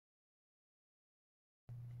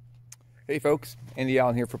Hey folks, Andy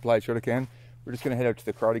Allen here for Applied Shotokan. We're just going to head out to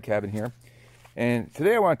the karate cabin here. And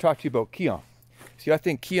today I want to talk to you about Kihon. See, I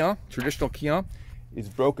think Kihon, traditional Kihon, is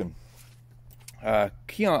broken.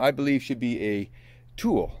 Kihon, I believe, should be a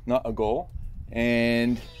tool, not a goal.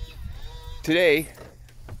 And today,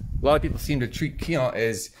 a lot of people seem to treat Kihon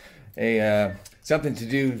as a something to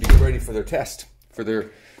do to get ready for their test, for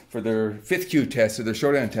their 5th Q test or their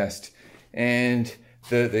Shotokan test. And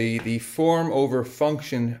the form over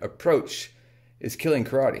function approach is killing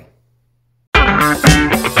karate.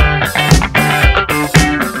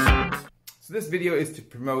 So this video is to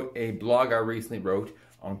promote a blog I recently wrote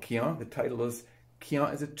on Kihon. The title is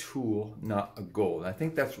Kihon is a tool, not a goal. And I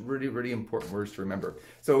think that's really, really important words to remember.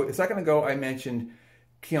 So a second ago I mentioned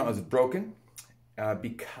Kihon is broken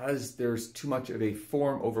because there's too much of a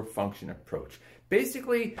form over function approach.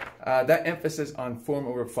 Basically, that emphasis on form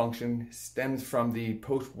over function stems from the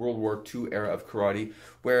post-World War II era of karate,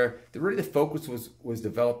 where really the focus was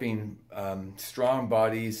developing strong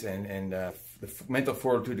bodies and the mental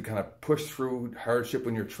fortitude to kind of push through hardship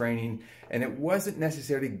when you're training, and it wasn't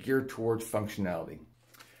necessarily geared towards functionality.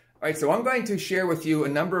 All right, so I'm going to share with you a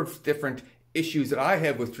number of different issues that I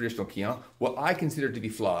have with traditional Kihon, what I consider to be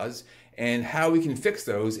flaws, and how we can fix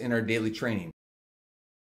those in our daily training.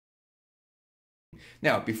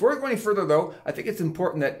 Now, before I go any further though, I think it's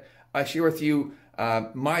important that I share with you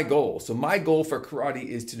my goal. So my goal for karate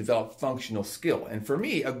is to develop functional skill. And for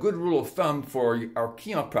me, a good rule of thumb for our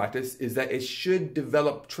Kihon practice is that it should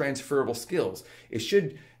develop transferable skills. It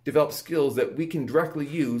should develop skills that we can directly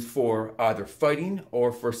use for either fighting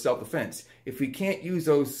or for self-defense. If we can't use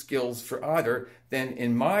those skills for either, then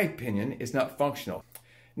in my opinion, it's not functional.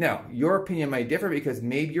 Now, your opinion might differ because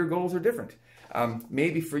maybe your goals are different.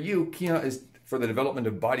 Maybe for you, Kihon is for the development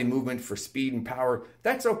of body movement, for speed and power.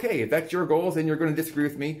 That's okay. If that's your goals and you're going to disagree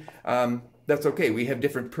with me, that's okay. We have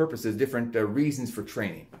different purposes, different reasons for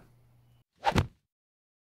training.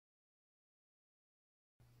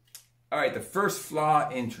 All right, the first flaw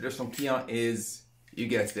in traditional Kihon is, you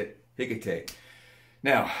guessed it, Hikite.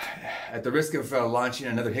 Now, at the risk of launching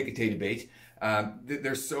another Hikite debate,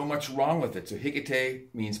 there's so much wrong with it. So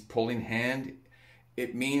Hikite means pulling hand.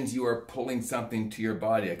 It means you are pulling something to your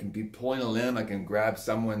body. I can be pulling a limb, I can grab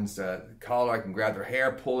someone's collar, I can grab their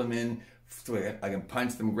hair, pull them in, so I can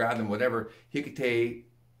punch them, grab them, whatever. Hikite,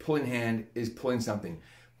 pulling hand, is pulling something.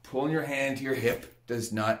 Pulling your hand to your hip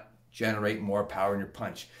does not generate more power in your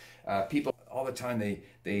punch. People all the time,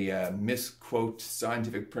 they misquote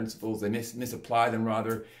scientific principles, they misapply them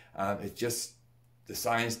rather. It just, the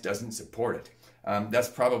science doesn't support it. That's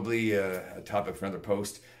probably a topic for another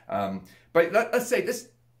post. But let's say this,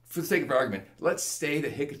 for the sake of argument, let's say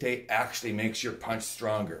that Hikite actually makes your punch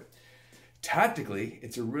stronger. Tactically,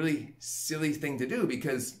 it's a really silly thing to do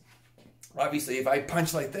because obviously if I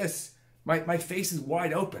punch like this, my face is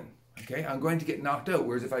wide open. Okay, I'm going to get knocked out.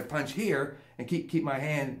 Whereas if I punch here and keep my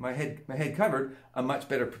head covered, I'm much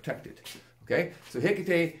better protected. Okay, so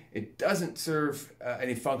Hikite, it doesn't serve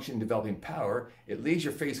any function in developing power. It leaves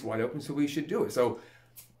your face wide open, so we should do it. So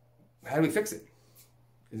how do we fix it?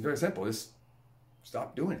 It's very simple. Just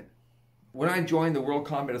stop doing it. When I joined the World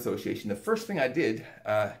Combat Association, the first thing I did,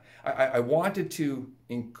 I wanted to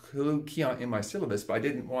include Kihon in my syllabus, but I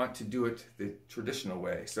didn't want to do it the traditional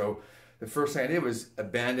way. So the first thing I did was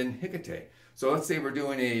abandon Hikite. So let's say we're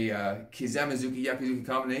doing a Kizamizuki Yakuzuki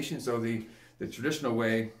combination. So the traditional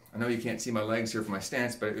way, I know you can't see my legs here for my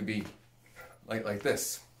stance, but it would be like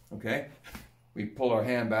this, okay? We pull our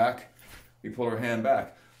hand back, we pull our hand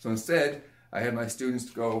back. So instead, I had my students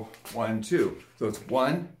go 1, 2. So it's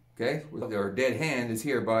 1, okay? Our dead hand is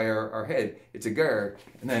here by our head. It's a guard,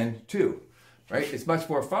 and then 2, right? It's much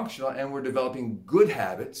more functional, and we're developing good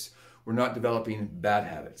habits. We're not developing bad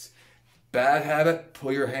habits. Bad habit,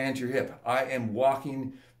 pull your hand to your hip. I am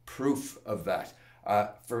walking proof of that.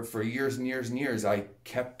 For years and years and years, I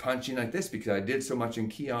kept punching like this because I did so much in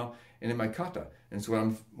Kihon and in my kata. And so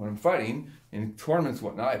when I'm fighting in tournaments and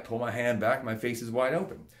whatnot, I pull my hand back, my face is wide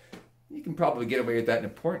open. You can probably get away with that in a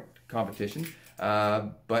point competition,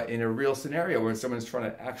 but in a real scenario where someone's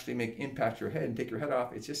trying to actually make impact your head and take your head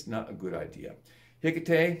off, it's just not a good idea.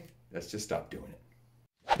 Hikite, let's just stop doing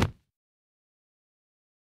it.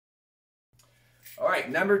 All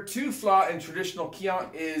right, number 2 flaw in traditional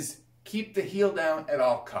Kihon is keep the heel down at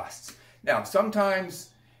all costs. Now, sometimes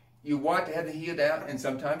you want to have the heel down and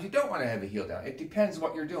sometimes you don't want to have the heel down. It depends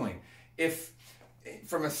what you're doing.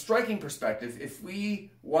 From a striking perspective, if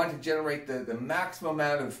we want to generate the maximum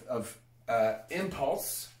amount of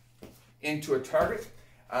impulse into a target,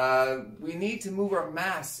 we need to move our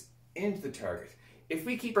mass into the target. If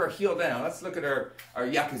we keep our heel down, let's look at our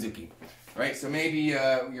Yakuzuki. right? So maybe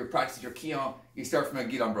you're practicing your Kihon, you start from a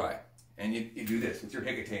Gidan-brai, and you do this with your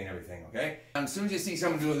Hikite and everything, okay? And as soon as you see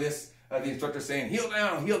someone doing this, the instructor's saying, heel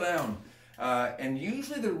down, heel down. And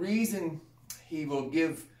usually the reason he will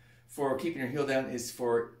give for keeping your heel down is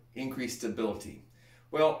for increased stability.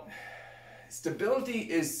 Well, stability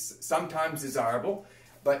is sometimes desirable,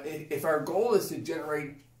 but if our goal is to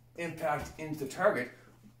generate impact into the target,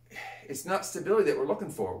 it's not stability that we're looking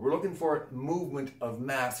for. We're looking for movement of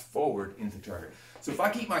mass forward into the target. So if I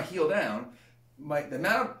keep my heel down, the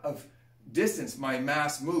amount of distance my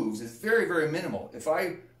mass moves is very, very minimal. If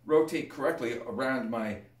I rotate correctly around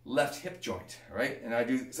my left hip joint, right, and I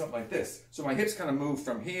do something like this, so my hips kind of move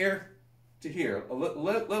from here to here, a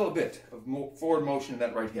little bit of forward motion in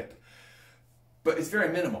that right hip, but it's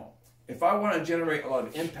very minimal. If I want to generate a lot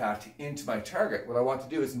of impact into my target, what I want to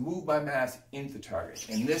do is move my mass into the target,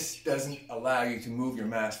 and this doesn't allow you to move your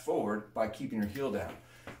mass forward by keeping your heel down,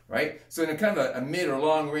 right? So in a kind of a mid or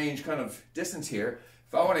long range kind of distance here,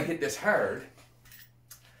 if I want to hit this hard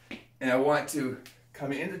and I want to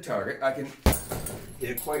come into the target, I can hit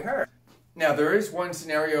it quite hard. Now there is one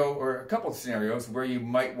scenario or a couple of scenarios where you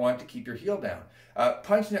might want to keep your heel down.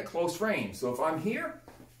 Punching at close range. So if I'm here,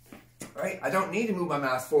 right, I don't need to move my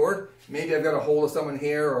mass forward. Maybe I've got a hold of someone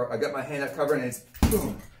here, or I got my hand up covered and it's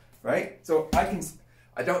boom, right? So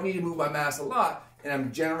I don't need to move my mass a lot, and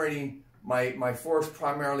I'm generating my force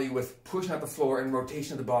primarily with pushing out the floor and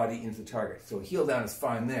rotation of the body into the target. So heel down is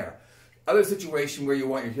fine there. Other situation where you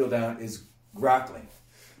want your heel down is grappling.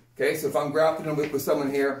 Okay, so if I'm grappling with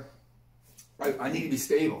someone here, I need to be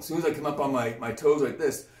stable. As soon as I come up on my toes like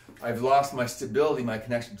this, I've lost my stability, my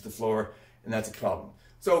connection to the floor, and that's a problem.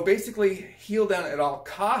 So basically, heel down at all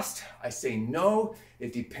cost. I say no.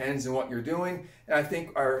 It depends on what you're doing, and I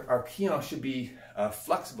think our Kihon should be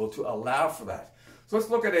flexible to allow for that. So let's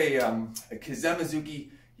look at a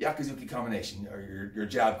Kizamizuki Yakuzuki combination, or your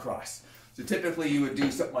jab cross. So typically you would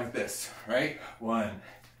do something like this, right? 1,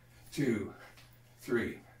 2,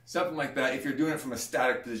 3, something like that. If you're doing it from a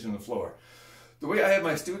static position on the floor, the way I have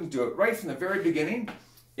my students do it right from the very beginning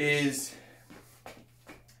is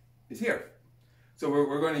here. So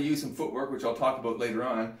we're going to use some footwork, which I'll talk about later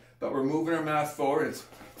on, but we're moving our mass forward. It's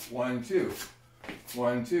 1, 2,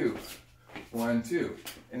 1, 2, 1, 2,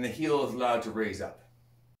 and the heel is allowed to raise up.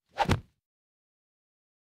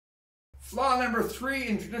 Flaw number 3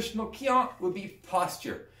 in traditional Kihon would be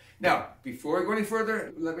posture. Now, before I go any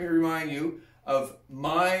further, let me remind you of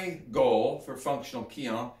my goal for functional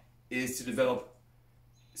Kihon is to develop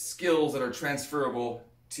skills that are transferable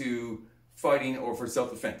to fighting or for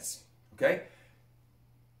self-defense, okay?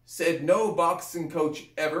 Said no boxing coach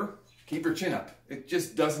ever, keep your chin up. It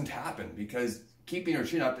just doesn't happen, because keeping your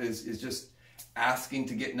chin up is just asking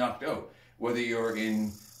to get knocked out, whether you're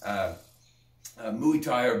in Muay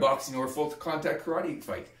Thai or boxing or full contact karate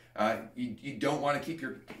fight. You don't want to keep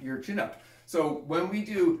your chin up. So when we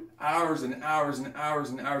do hours and hours and hours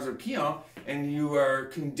and hours of Kihon, and you are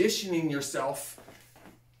conditioning yourself,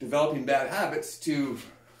 developing bad habits to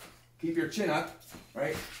keep your chin up,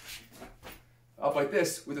 right? Up like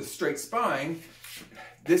this with a straight spine,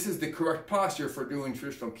 this is the correct posture for doing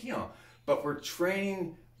traditional Kihon. But we're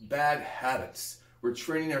training bad habits. We're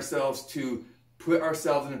training ourselves to put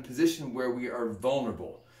ourselves in a position where we are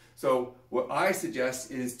vulnerable. So what I suggest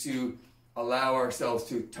is to allow ourselves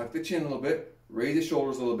to tuck the chin a little bit, raise the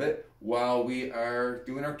shoulders a little bit while we are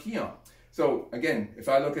doing our Kihon. So again, if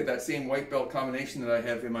I look at that same white belt combination that I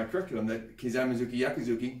have in my curriculum, that Kizamizuki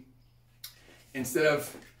Yakuzuki, instead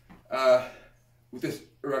of with this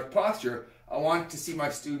erect posture, I want to see my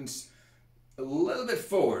students a little bit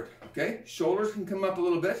forward, okay? Shoulders can come up a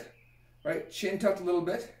little bit, right? Chin tucked a little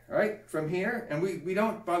bit, right? From here, and we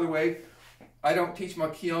don't, by the way, I don't teach my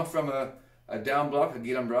Kihon from a down block, a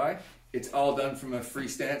Gidan-brai. It's all done from a free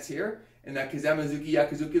stance here. And that Kizamizuki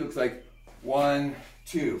Yakuzuki looks like 1,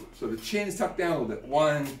 2. So the chin is tucked down a little bit.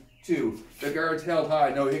 1, 2. The guard's held high,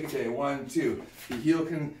 no Hikite. 1, 2. The heel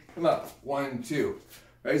can come up. 1, 2.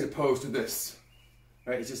 Right? As opposed to this.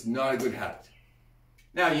 Right? It's just not a good habit.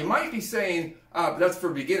 Now you might be saying, but that's for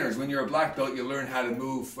beginners. When you're a black belt, you learn how to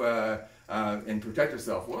move and protect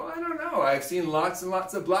yourself. Well, I don't know. I've seen lots and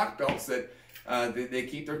lots of black belts that they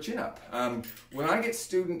keep their chin up. When I get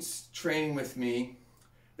students training with me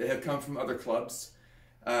that have come from other clubs,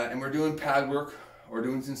 and we're doing pad work or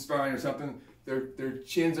doing some sparring or something, their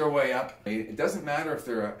chins are way up. It doesn't matter if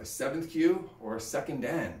they're a 7th Q or a 2nd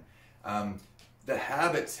Dan. The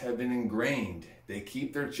habits have been ingrained. They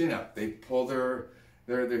keep their chin up. They pull their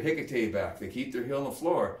Hikite back. They keep their heel on the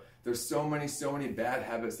floor. There's so many bad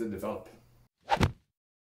habits that develop.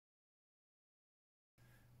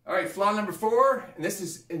 All right, flaw number 4, and this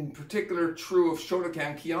is in particular true of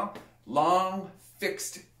Shotokan Kihon, long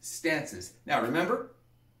fixed stances. Now remember,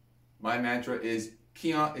 my mantra is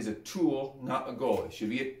Kihon is a tool, not a goal. It should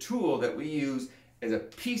be a tool that we use as a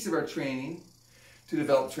piece of our training to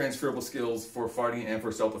develop transferable skills for fighting and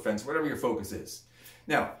for self-defense, whatever your focus is.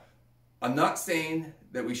 Now, I'm not saying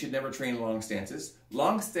that we should never train long stances.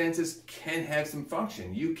 Long stances can have some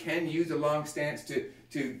function. You can use a long stance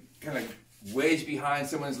to kind of wedge behind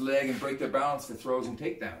someone's leg and break their balance for throws and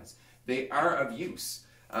takedowns. They are of use.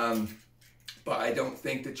 But I don't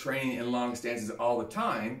think that training in long stances all the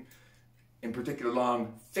time, in particular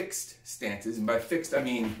long fixed stances, and by fixed I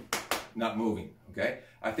mean not moving, okay?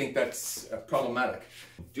 I think that's problematic.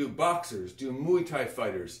 Do boxers, do Muay Thai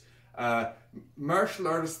fighters, martial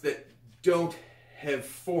artists that don't have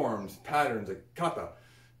forms, patterns, like kata,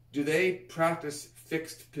 do they practice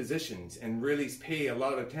fixed positions and really pay a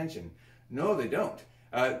lot of attention? No, they don't.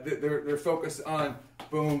 They're focused on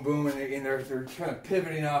boom, boom, and they're kind of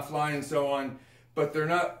pivoting offline and so on, but they're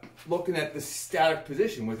not looking at the static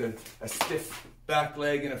position with a stiff back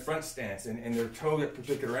leg in a front stance and their toe at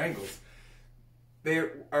particular angles. They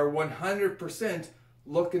are 100%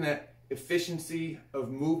 looking at efficiency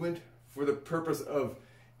of movement for the purpose of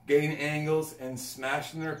getting angles and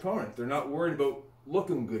smashing their opponent. They're not worried about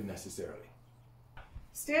looking good necessarily.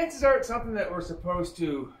 Stances aren't something that we're supposed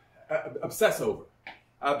to obsess over,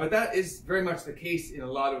 but that is very much the case in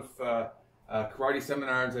a lot of karate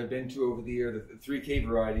seminars I've been to over the year, the 3K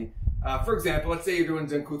variety. For example, let's say you're doing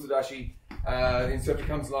Zenku Tsudashi, the instructor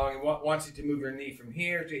comes along and wants you to move your knee from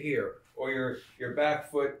here to here, or your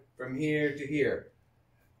back foot from here to here.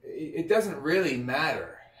 It doesn't really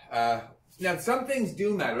matter. Now, some things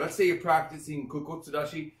do matter. Let's say you're practicing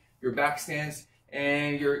Kukotsudashi, your back stance,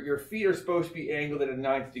 and your feet are supposed to be angled at a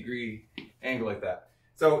 90-degree angle like that.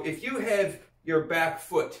 So if you have your back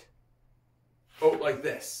foot out like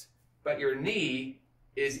this, but your knee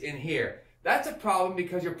is in here, that's a problem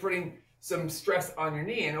because you're putting some stress on your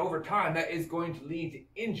knee, and over time that is going to lead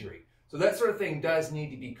to injury. So that sort of thing does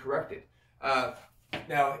need to be corrected.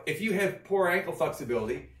 Now, if you have poor ankle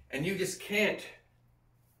flexibility and you just can't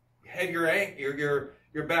have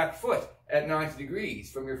your back foot at 90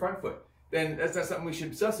 degrees from your front foot, then that's not something we should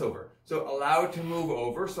obsess over. So allow it to move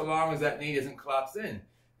over, so long as that knee doesn't collapse in,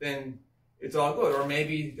 then it's all good. Or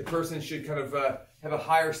maybe the person should kind of have a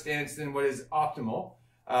higher stance than what is optimal.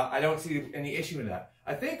 I don't see any issue in that.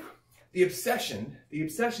 I think the obsession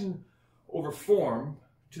over form,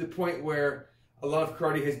 to the point where a lot of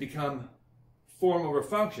karate has become form over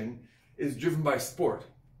function, is driven by sport.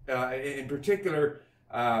 In particular,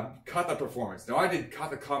 kata performance. Now, I did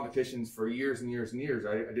kata competitions for years and years and years.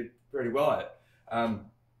 I did pretty well at it.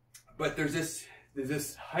 But there's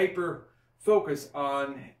this hyper focus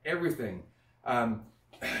on everything.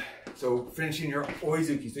 So finishing your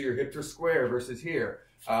oizuki, so your hips are square versus here.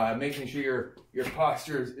 Making sure your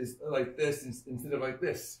posture is like this instead of like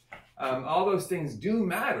this. All those things do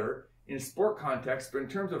matter in a sport context, but in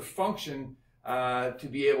terms of function, to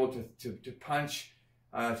be able to punch,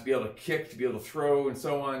 to be able to kick, to be able to throw, and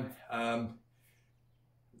so on,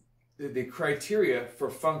 the criteria for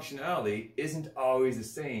functionality isn't always the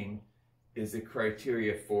same as the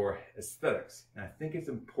criteria for aesthetics. And I think it's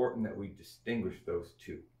important that we distinguish those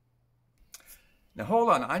two. Now hold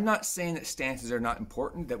on, I'm not saying that stances are not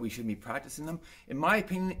important, that we shouldn't be practicing them. In my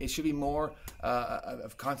opinion, it should be more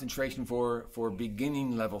of concentration for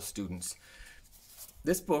beginning level students.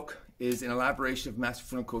 This book is an elaboration of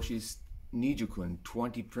Master Funakoshi's Nijukun,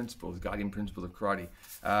 20 Principles, Guiding Principles of Karate.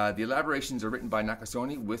 The elaborations are written by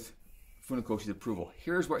Nakasone with Funakoshi's approval.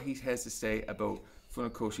 Here's what he has to say about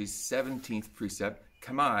Funakoshi's 17th precept.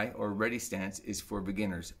 Kamae, or ready stance, is for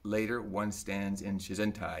beginners. Later, one stands in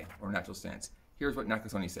Shizentai, or natural stance. Here's what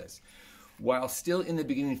Nakasone says. While still in the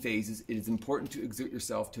beginning phases, it is important to exert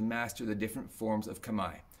yourself to master the different forms of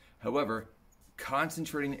kamae. However,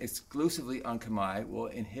 concentrating exclusively on kamae will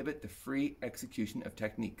inhibit the free execution of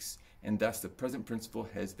techniques, and thus the present principle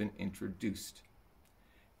has been introduced.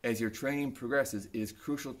 As your training progresses, it is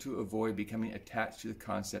crucial to avoid becoming attached to the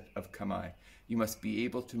concept of kamae. You must be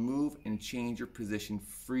able to move and change your position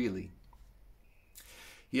freely.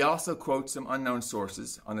 He also quotes some unknown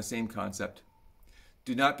sources on the same concept.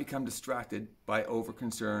 Do not become distracted by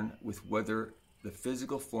over-concern with whether the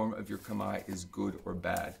physical form of your kamae is good or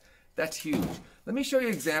bad. That's huge. Let me show you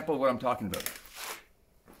an example of what I'm talking about.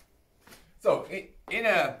 So, in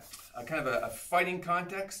a kind of a fighting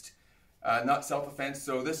context, not self-defense,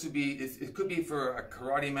 so this would be, it could be for a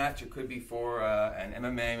karate match, it could be for an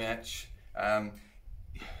MMA match.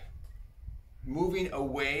 Moving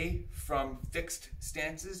away from fixed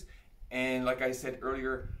stances and like I said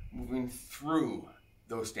earlier, moving through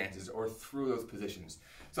those stances or through those positions.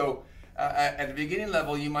 So at the beginning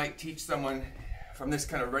level, you might teach someone from this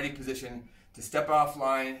kind of ready position to step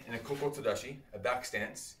offline in a koko tsudashi, a back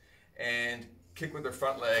stance, and kick with their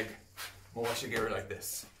front leg, moashigeri like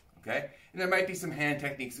this. Okay? And there might be some hand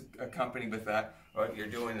techniques accompanied with that. Right? You're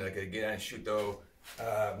doing like a Gedan Shuto,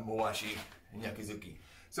 Moashi, and Yakizuki.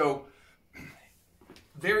 So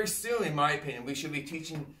very soon, in my opinion, we should be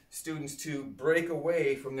teaching students to break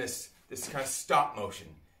away from this kind of stop motion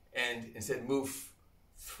and instead move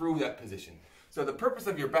through that position. So the purpose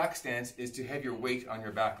of your back stance is to have your weight on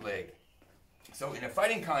your back leg. So in a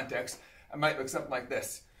fighting context, I might look something like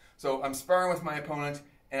this. So I'm sparring with my opponent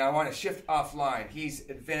and I want to shift offline. He's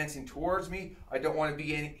advancing towards me. I don't want to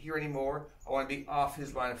be in here anymore. I want to be off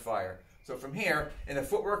his line of fire. So from here, and the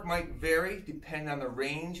footwork might vary depending on the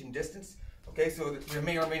range and distance. Okay, so there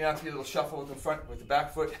may or may not be a little shuffle with the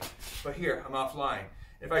back foot, but here I'm offline.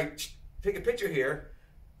 If I take a picture here,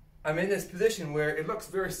 I'm in this position where it looks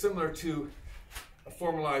very similar to a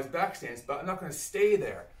formalized back stance, but I'm not going to stay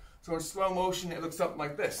there. So in slow motion, it looks something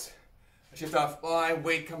like this. I shift offline,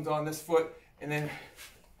 weight comes on this foot, and then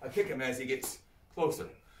I kick him as he gets closer.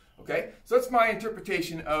 Okay, so that's my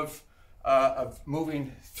interpretation of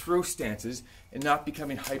moving through stances and not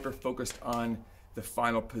becoming hyper-focused on the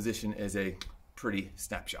final position as a pretty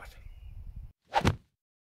snapshot.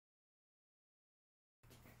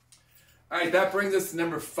 All right, that brings us to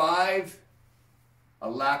number 5, a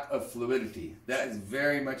lack of fluidity. That is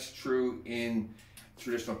very much true in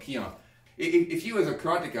traditional Kihon. If you as a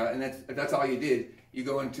karateka, and that's all you did, you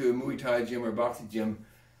go into a Muay Thai gym or boxing gym,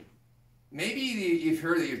 maybe you've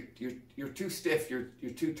heard that you're too stiff,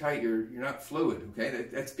 you're too tight, you're not fluid. Okay,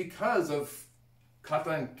 that's because of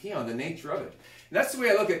kata and Kihon, the nature of it. And that's the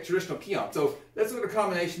way I look at traditional Kihon. So that's a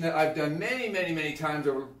combination that I've done many times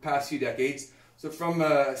over the past few decades. So from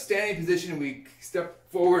a standing position, we step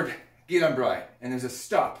forward, Giranbrai, and there's a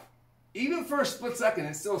stop. Even for a split second,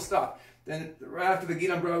 it's still a stop. Then right after the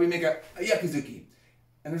Giranbrai, we make a Yakizuki,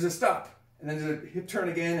 and there's a stop. And then there's a hip turn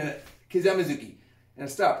again, and a Kizamizuki, and a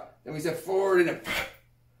stop. Then we step forward and a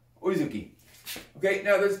Oizuki. Okay,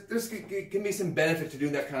 now there's can be some benefit to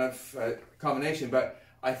doing that kind of combination, but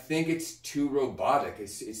I think it's too robotic.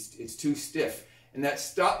 It's too stiff, and that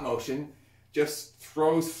stop motion just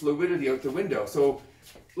throws fluidity out the window. So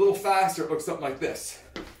a little faster, it looks something like this.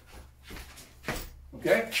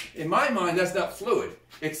 Okay, in my mind, that's not fluid.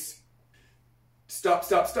 It's stop,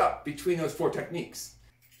 stop, stop between those 4 techniques.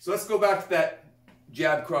 So let's go back to that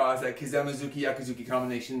jab cross, that Kizamizuki Yakizuki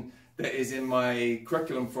combination that is in my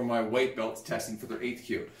curriculum for my white belts testing for their 8th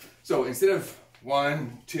kyu. So instead of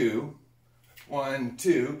 1, 2, 1,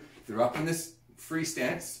 2, they're up in this free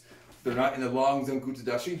stance. They're not in the long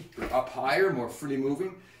Zenkutsudashi. They're up higher, more freely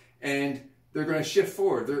moving, and they're going to shift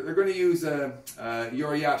forward. They're going to use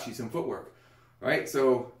Yoriyashi, some footwork, right?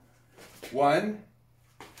 So 1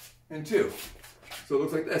 and 2. So it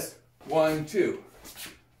looks like this: 1, 2,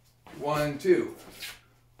 1, 2,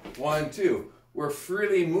 1, 2. We're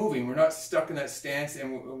freely moving. We're not stuck in that stance,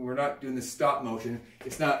 and we're not doing the stop motion.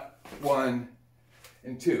 It's not 1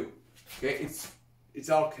 and 2. Okay, it's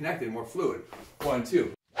all connected and more fluid. 1,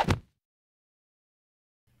 2.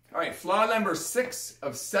 All right, flaw number 6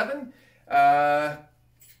 of 7.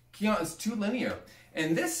 Kihon is too linear,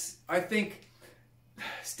 and this I think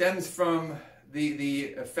stems from the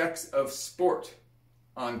effects of sport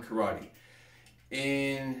on karate.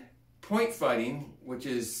 In point fighting, which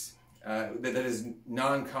is that is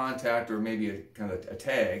non-contact or maybe a kind of a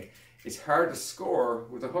tag, it's hard to score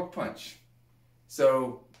with a hook punch.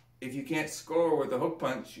 So if you can't score with a hook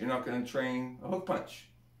punch, you're not going to train a hook punch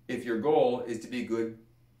if your goal is to be a good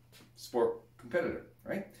sport competitor,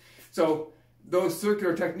 right? So those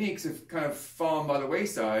circular techniques have kind of fallen by the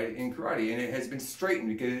wayside in karate, and it has been straightened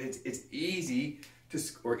because it's easy to,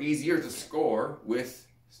 or easier to score with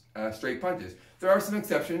straight punches. There are some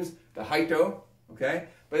exceptions, the Haito, okay?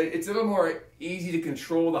 But it's a little more easy to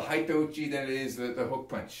control the Haitochi than it is the hook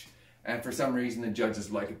punch. And for some reason, the judges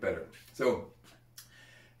like it better. So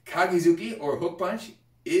Kagezuki, or hook punch,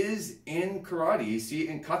 is in karate. You see it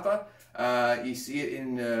in kata. You see it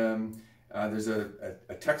in, there's a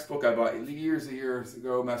textbook I bought years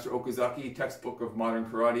ago, Master Okazaki, textbook of modern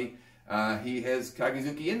karate. He has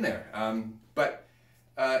Kagezuki in there. But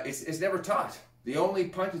it's never taught. The only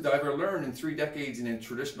punches I ever learned in 3 decades in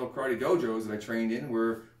traditional karate dojos that I trained in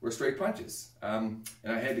were straight punches. And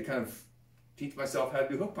I had to kind of teach myself how to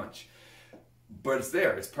do hook punch. But it's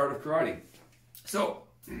there, it's part of karate. So,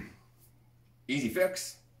 easy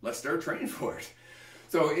fix, let's start training for it.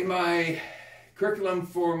 So in my curriculum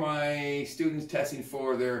for my students testing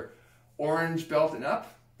for their orange belt and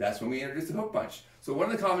up, that's when we introduce the hook punch. So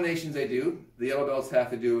one of the combinations I do, the yellow belts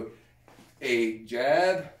have to do a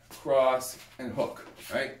jab, cross, and hook,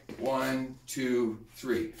 right? 1, 2,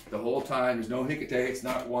 3. The whole time, there's no hikite, it's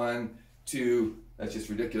not 1, 2, that's just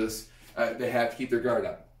ridiculous. They have to keep their guard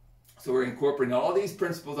up. So we're incorporating all these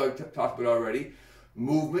principles I've talked about already.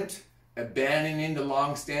 Movement, abandoning the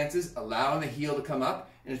long stances, allowing the heel to come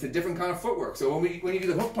up, and it's a different kind of footwork. So when you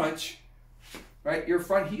do the hook punch, right, your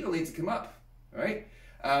front heel needs to come up, right?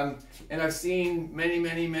 And I've seen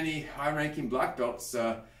many high-ranking black belts.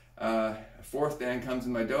 A fourth dan comes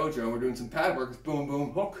in my dojo and we're doing some pad work. It's boom,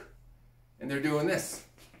 boom, hook, and they're doing this.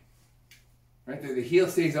 Right, the heel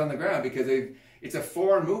stays on the ground because it's a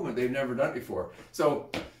foreign movement they've never done before. So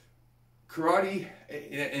karate,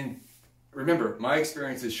 and remember, my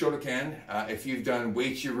experience is Shotokan. If you've done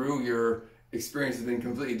Weichiru, your experience has been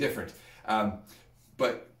completely different.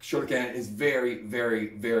 But Shotokan is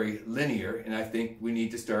very linear, and I think we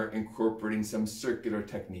need to start incorporating some circular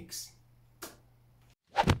techniques.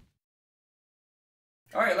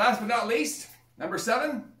 All right, last but not least, number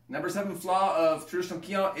seven flaw of traditional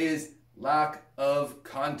Kihon is lack of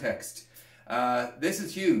context. This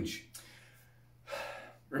is huge.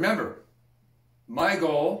 Remember, my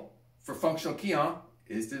goal for functional Kihon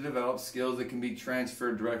is to develop skills that can be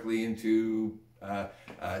transferred directly into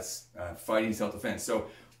fighting self-defense. So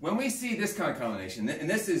when we see this kind of combination, and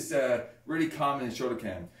this is really common in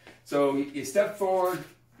Shotokan. So you step forward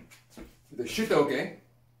with a Shotokan,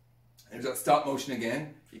 there's that stop motion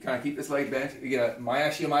again. You kind of keep this leg bent. You get a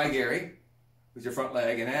Mayashi Maegiri with your front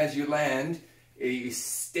leg, and as you land, you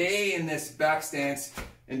stay in this back stance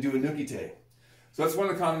and do a nukite. So that's one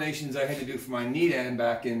of the combinations I had to do for my knee dan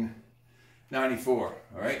back in '94.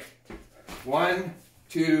 All right, 1,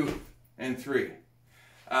 2, and 3.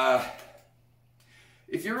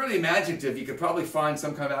 If you're really imaginative, you could probably find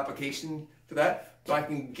some kind of application to that. But I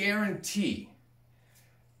can guarantee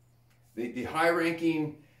the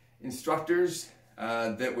high-ranking instructors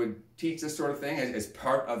that would teach this sort of thing as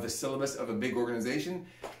part of the syllabus of a big organization,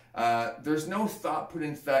 there's no thought put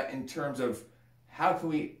into that in terms of how can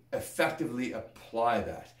we effectively apply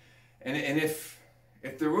that. And if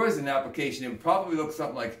there was an application, it would probably look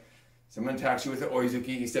something like someone attacks you with an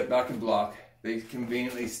oizuki, you step back and block. They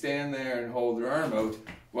conveniently stand there and hold their arm out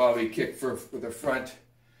while we kick with a front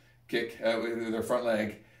kick with their front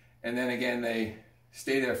leg, and then again they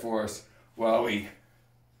stay there for us while we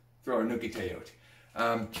throw a nukite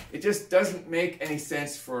out. It just doesn't make any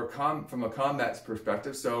sense from a combat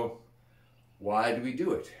perspective, so why do we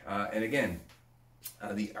do it? And again,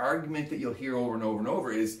 the argument that you'll hear over and over and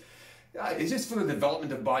over is it's just for the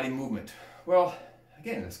development of body movement. Well,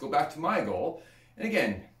 again, let's go back to my goal. And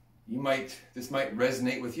again, this might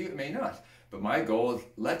resonate with you, it may not. But my goal is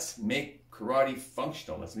let's make karate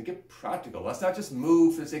functional. Let's make it practical. Let's not just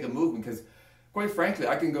move for the sake of movement, because quite frankly,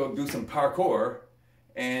 I can go do some parkour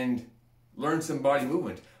and learn some body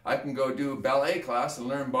movement. I can go do a ballet class and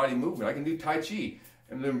learn body movement. I can do Tai Chi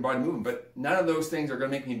and learn body movement, but none of those things are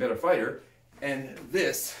going to make me a better fighter, and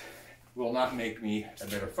this will not make me a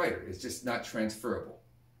better fighter. It's just not transferable.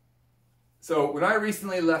 So when I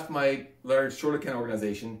recently left my large Shotokan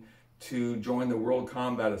organization to join the World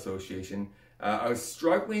Combat Association, I was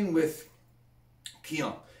struggling with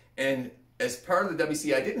Kihon. And as part of the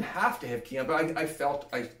WC, I didn't have to have Kihon, but I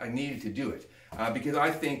felt I needed to do it because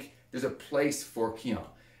I think there's a place for Kihon.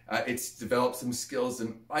 It's develop some skills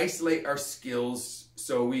and isolate our skills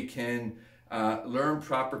so we can learn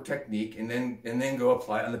proper technique and then go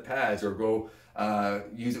apply it on the pads or go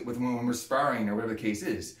use it when we're sparring or whatever the case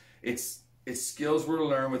is. It's skills we're to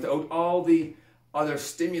learn without all the other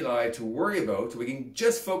stimuli to worry about, so we can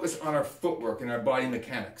just focus on our footwork and our body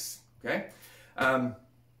mechanics. Okay,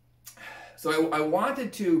 so I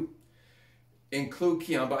wanted to include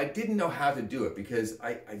Kihon, but I didn't know how to do it because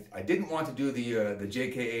I didn't want to do the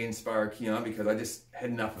JKA inspired Kihon because I just had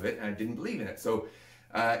enough of it and I didn't believe in it. So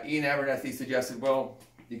Ian Abernethy suggested, well,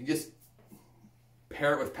 you can just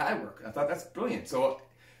pair it with pad work. I thought that's brilliant. So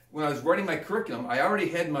when I was writing my curriculum, I already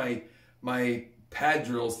had my pad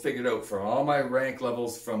drills figured out for all my rank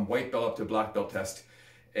levels from white belt up to black belt test.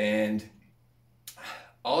 And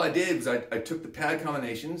all I did was I took the pad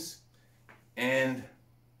combinations and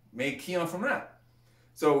made Kihon from that.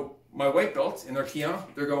 So my white belts in their Kihon,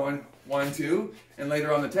 they're going 1, 2, and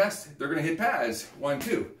later on the test, they're going to hit pads 1,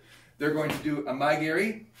 2. They're going to do a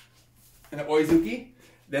Maegiri and an oizuki.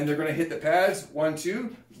 Then they're going to hit the pads 1,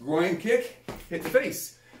 2, groin kick, hit the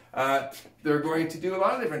face. They're going to do a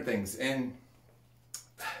lot of different things, and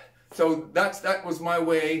so that was my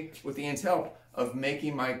way, with Ian's help, of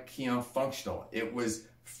making my Kihon functional. It was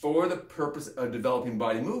for the purpose of developing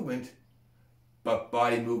body movement but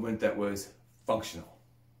body movement that was functional.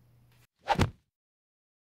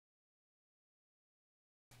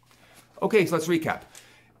 Okay, so let's recap.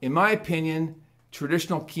 In my opinion,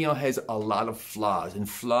 traditional Kihon has a lot of flaws, and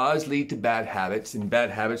flaws lead to bad habits, and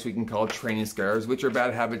bad habits we can call training scars, which are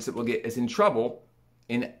bad habits that will get us in trouble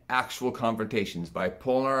in actual confrontations. By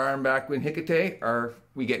pulling our arm back when Hikite,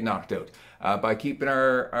 we get knocked out. By keeping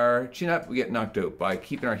our chin up, we get knocked out. By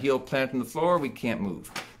keeping our heel planted on the floor, we can't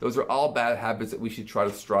move. Those are all bad habits that we should try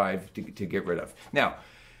to strive to get rid of. Now,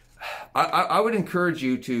 I would encourage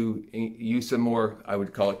you to use some more, I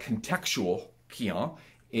would call it contextual Kihon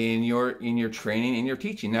in your training, in your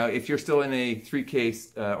teaching. Now, if you're still in a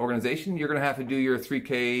 3K organization, you're going to have to do your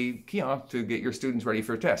 3K Kihon to get your students ready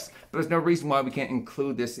for a test. But there's no reason why we can't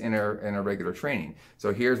include this in our regular training.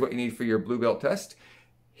 So here's what you need for your blue belt test.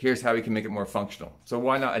 Here's how we can make it more functional. So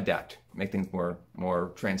why not adapt, make things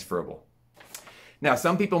more transferable? Now,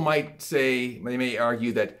 some people might say, they may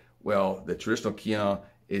argue that, well, the traditional Kihon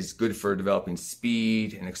is good for developing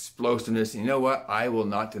speed and explosiveness. And you know what? I will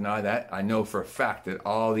not deny that. I know for a fact that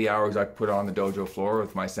all the hours I put on the dojo floor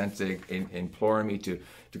with my sensei imploring me to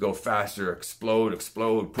go faster, explode,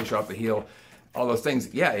 push off the heel, all those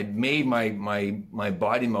things, yeah, it made my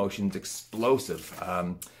body motions explosive.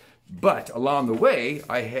 But along the way,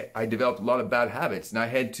 I developed a lot of bad habits, and I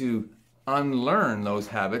had to unlearn those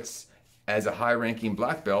habits as a high-ranking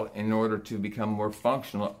black belt in order to become more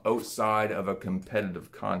functional outside of a competitive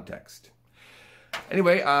context.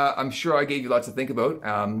 Anyway, I'm sure I gave you lots to think about.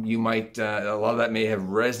 You might, a lot of that may have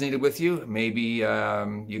resonated with you. Maybe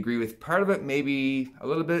you agree with part of it, maybe a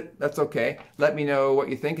little bit. That's okay. Let me know what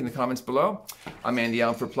you think in the comments below. I'm Andy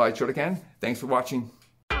Allen for Applied Shotokan. Thanks for watching.